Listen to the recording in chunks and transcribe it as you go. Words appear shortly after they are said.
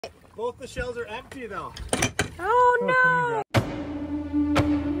Both the shells are empty though. Oh no!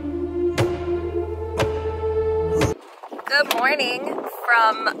 Good morning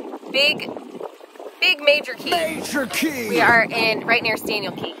from Big Major Key. Major Key! We are right near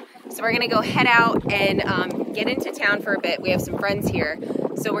Staniel Key. So we're gonna go head out and get into town for a bit. We have some friends here.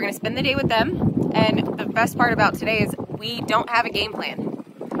 So we're gonna spend the day with them. And the best part about today is we don't have a game plan.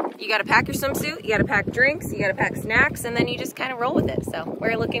 You gotta pack your swimsuit, you gotta pack drinks, you gotta pack snacks, and then you just kind of roll with it. So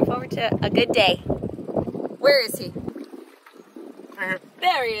we're looking forward to a good day. Where is he?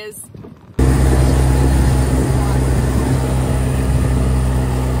 There he is.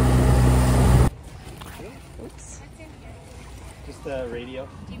 Oops. Just the radio.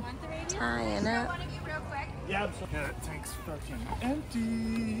 Do you want the radio? Tying up. One of you real quick. Yeah, that tank's fucking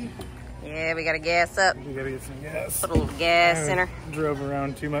empty. Yeah, we gotta gas up. We gotta get some gas. Put a little gas in her. Drove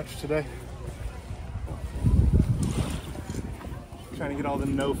around too much today. Trying to get all the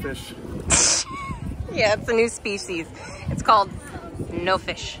no fish. Yeah, it's a new species. It's called no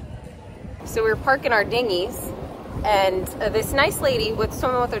fish. So we're parking our dinghies, and this nice lady with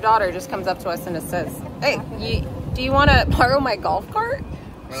swimming with her daughter just comes up to us and it says, "Hey, do you want to borrow my golf cart?"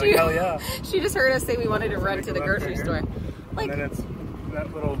 Like, hell yeah. She just heard us say we wanted to run to the grocery store. Like, and then it's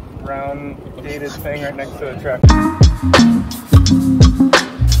that little brown gated thing right next to the truck.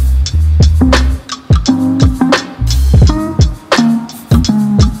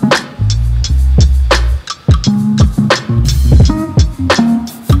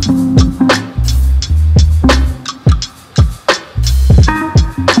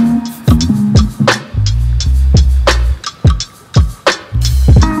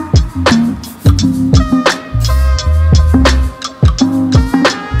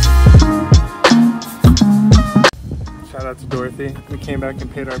 To Dorothy. We came back and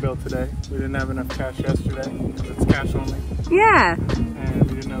paid our bill today. We didn't have enough cash yesterday because it's cash only. yeah. And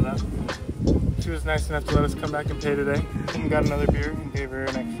we didn't know that. She was nice enough to let us come back and pay today. And got another beer and gave her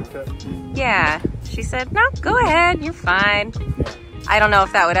an extra tip. Yeah. She said, "No, go ahead. You're fine." Yeah. I don't know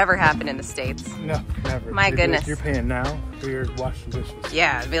if that would ever happen in the States. No, never. My goodness. You're paying now for your washing dishes.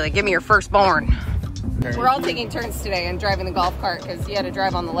 Yeah, it'd be like, "Give me your firstborn." We're all taking turns today and driving the golf cart because you had to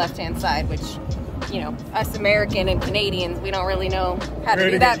drive on the left-hand side, which, you know, us American and Canadians, we don't really know how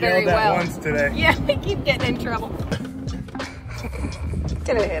to do that very well. Once today. Yeah, we keep getting in trouble.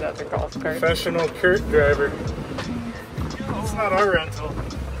 Gonna hit other golf carts. Professional Kurt driver. It's not our rental.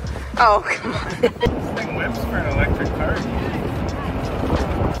 Oh, come on. This thing whips for an electric car.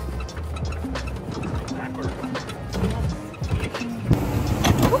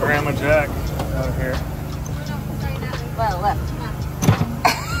 Grandma Jack out here. Well, left.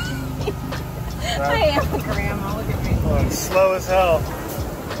 I am a grandma, look at me. Oh, it's slow as hell.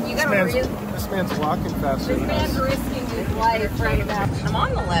 You gotta This man's walking faster This than man's us. risking his life right now. I'm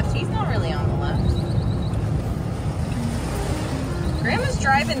on the left, he's not really on the left. Grandma's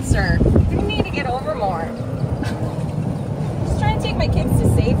driving, sir. You need to get over more. Just trying to take my kids to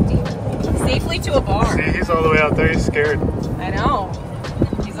safety. Safely to a bar. See, he's all the way out there, he's scared. I know.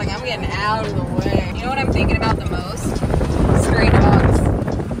 He's like, I'm getting out of the way. You know what I'm thinking about the most? Stray dogs.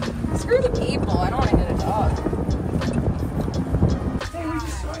 Screw the people, I don't want to hit a dog.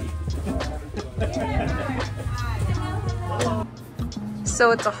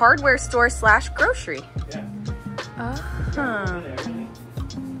 So it's a hardware store / grocery. Yeah. Uh-huh.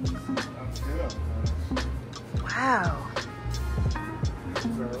 Wow.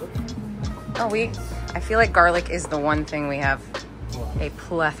 Oh, I feel like garlic is the one thing we have a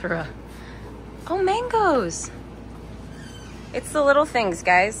plethora. Oh, mangoes. It's the little things,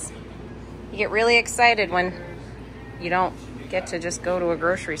 guys. You get really excited when you don't get to just go to a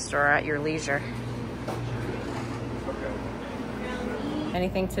grocery store at your leisure.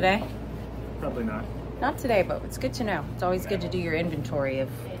 Anything today? Probably not. Not today, but it's good to know. It's always good to do your inventory of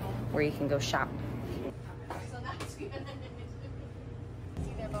where you can go shop. I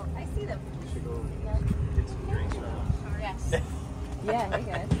see them. We should go get some drinks right now. Yes. Yeah, hey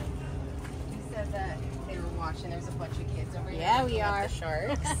guys. You said that they were watching. There's a bunch of kids over here. Yeah, we are. The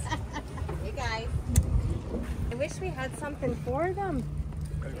sharks. Hey guys. I wish we had something for them.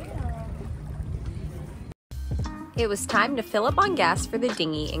 It was time to fill up on gas for the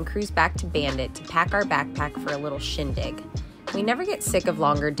dinghy and cruise back to Bandit to pack our backpack for a little shindig. We never get sick of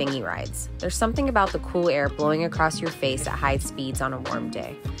longer dinghy rides. There's something about the cool air blowing across your face at high speeds on a warm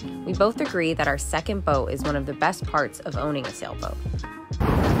day. We both agree that our second boat is one of the best parts of owning a sailboat.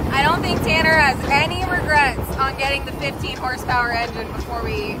 I don't think Tanner has any regrets on getting the 15 horsepower engine before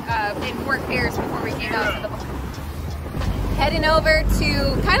we, in Fort Pierce before we came out to the boat. Heading over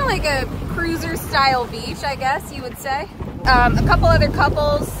to kind of like a cruiser style beach, I guess you would say. A couple other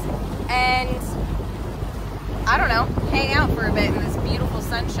couples and I don't know, hang out for a bit in this beautiful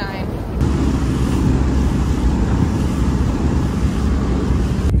sunshine.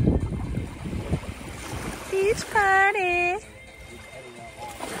 Beach party.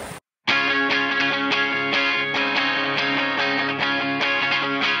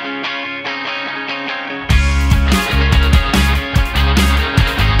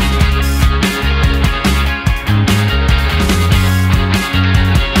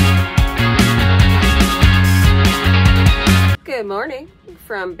 Good morning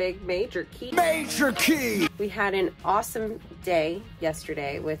from Big Major Key. Major Key! We had an awesome day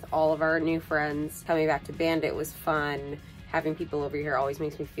yesterday with all of our new friends. Coming back to Bandit was fun. Having people over here always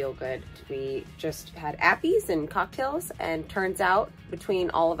makes me feel good. We just had appies and cocktails, and turns out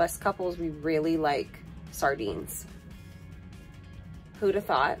between all of us couples, we really like sardines. Who'd have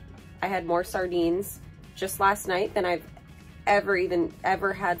thought? I had more sardines just last night than I've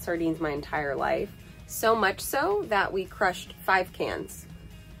ever had sardines my entire life. So much so that we crushed 5 cans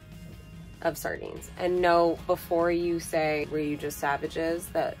of sardines. And no, before you say, were you just savages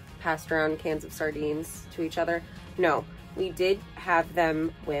that passed around cans of sardines to each other? No, we did have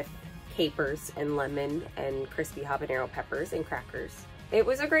them with capers and lemon and crispy habanero peppers and crackers. It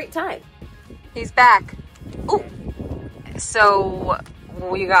was a great time. He's back. Ooh. So,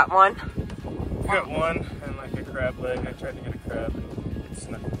 you got one? I got one and like a crab leg. I tried to get a crab and it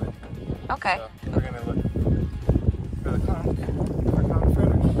snuck away. Okay. So we're gonna look for the conch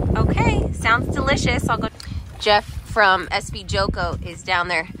fritters. Okay, sounds delicious. I'll go. Jeff from SB Joko is down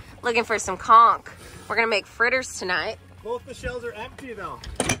there looking for some conch. We're gonna make fritters tonight. Both the shells are empty though.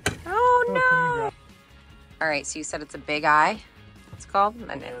 Oh no! All right, so you said it's a big eye. It's called. Yeah,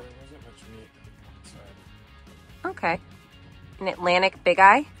 there wasn't much meat inside. Okay, an Atlantic big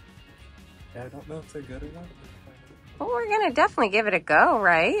eye. Yeah, I don't know if they're good or not. Well, we're gonna definitely give it a go,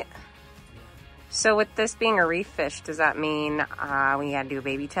 right? So with this being a reef fish, does that mean we gotta do a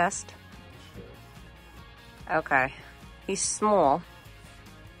baby test? Sure. Okay. He's small.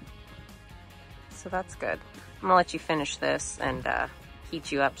 So that's good. I'm gonna let you finish this and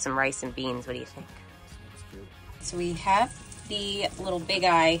heat you up some rice and beans. What do you think? That's good. So we have the little big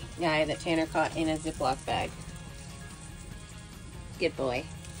eye guy that Tanner caught in a Ziploc bag. Good boy.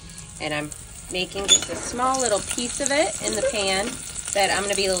 And I'm making just a small little piece of it in the pan that I'm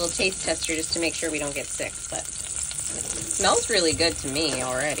gonna be a little taste tester just to make sure we don't get sick, but it smells really good to me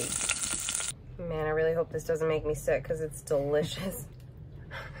already. Man, I really hope this doesn't make me sick because it's delicious.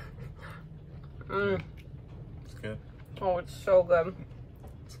 Mmm. It's good. Oh, it's so good.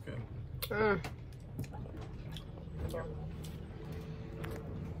 It's good. Mmm.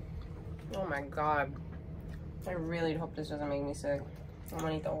 Oh my God. I really hope this doesn't make me sick. I'm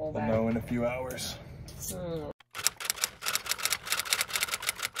gonna eat the whole bag. We'll know in a few hours.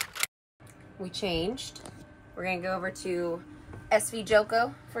 We changed. We're gonna go over to SV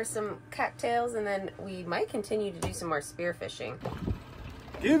Joko for some cocktails, and then we might continue to do some more spearfishing.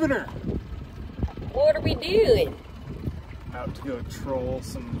 Giving her! What are we doing? Out to go troll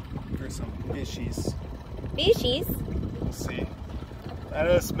for some fishies. Fishies? We'll see. I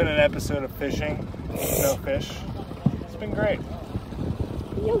know it's been an episode of fishing. No fish. It's been great.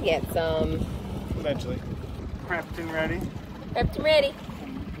 You'll get some. Eventually. Prepped and ready. Prepped and ready.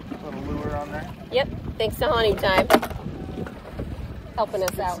 Little lure on there. Yep. Thanks to Haunting Time. Helping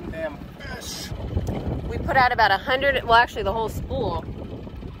us out. Some damn fish. We put out about 100, well actually the whole spool,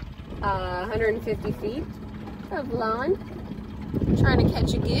 150 feet of line. Trying to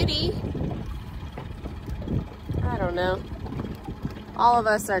catch a goodie. I don't know. All of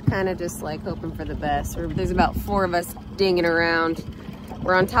us are kind of just like hoping for the best. There's about 4 of us dinging around.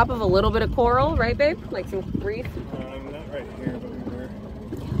 We're on top of a little bit of coral, right babe? Like some reef? Not right here, but we were.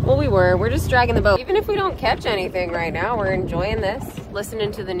 Well, we were. We're just dragging the boat. Even if we don't catch anything right now, we're enjoying this.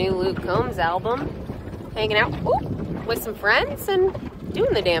 Listening to the new Luke Combs album. Hanging out with some friends and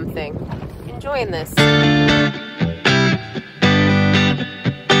doing the damn thing. Enjoying this.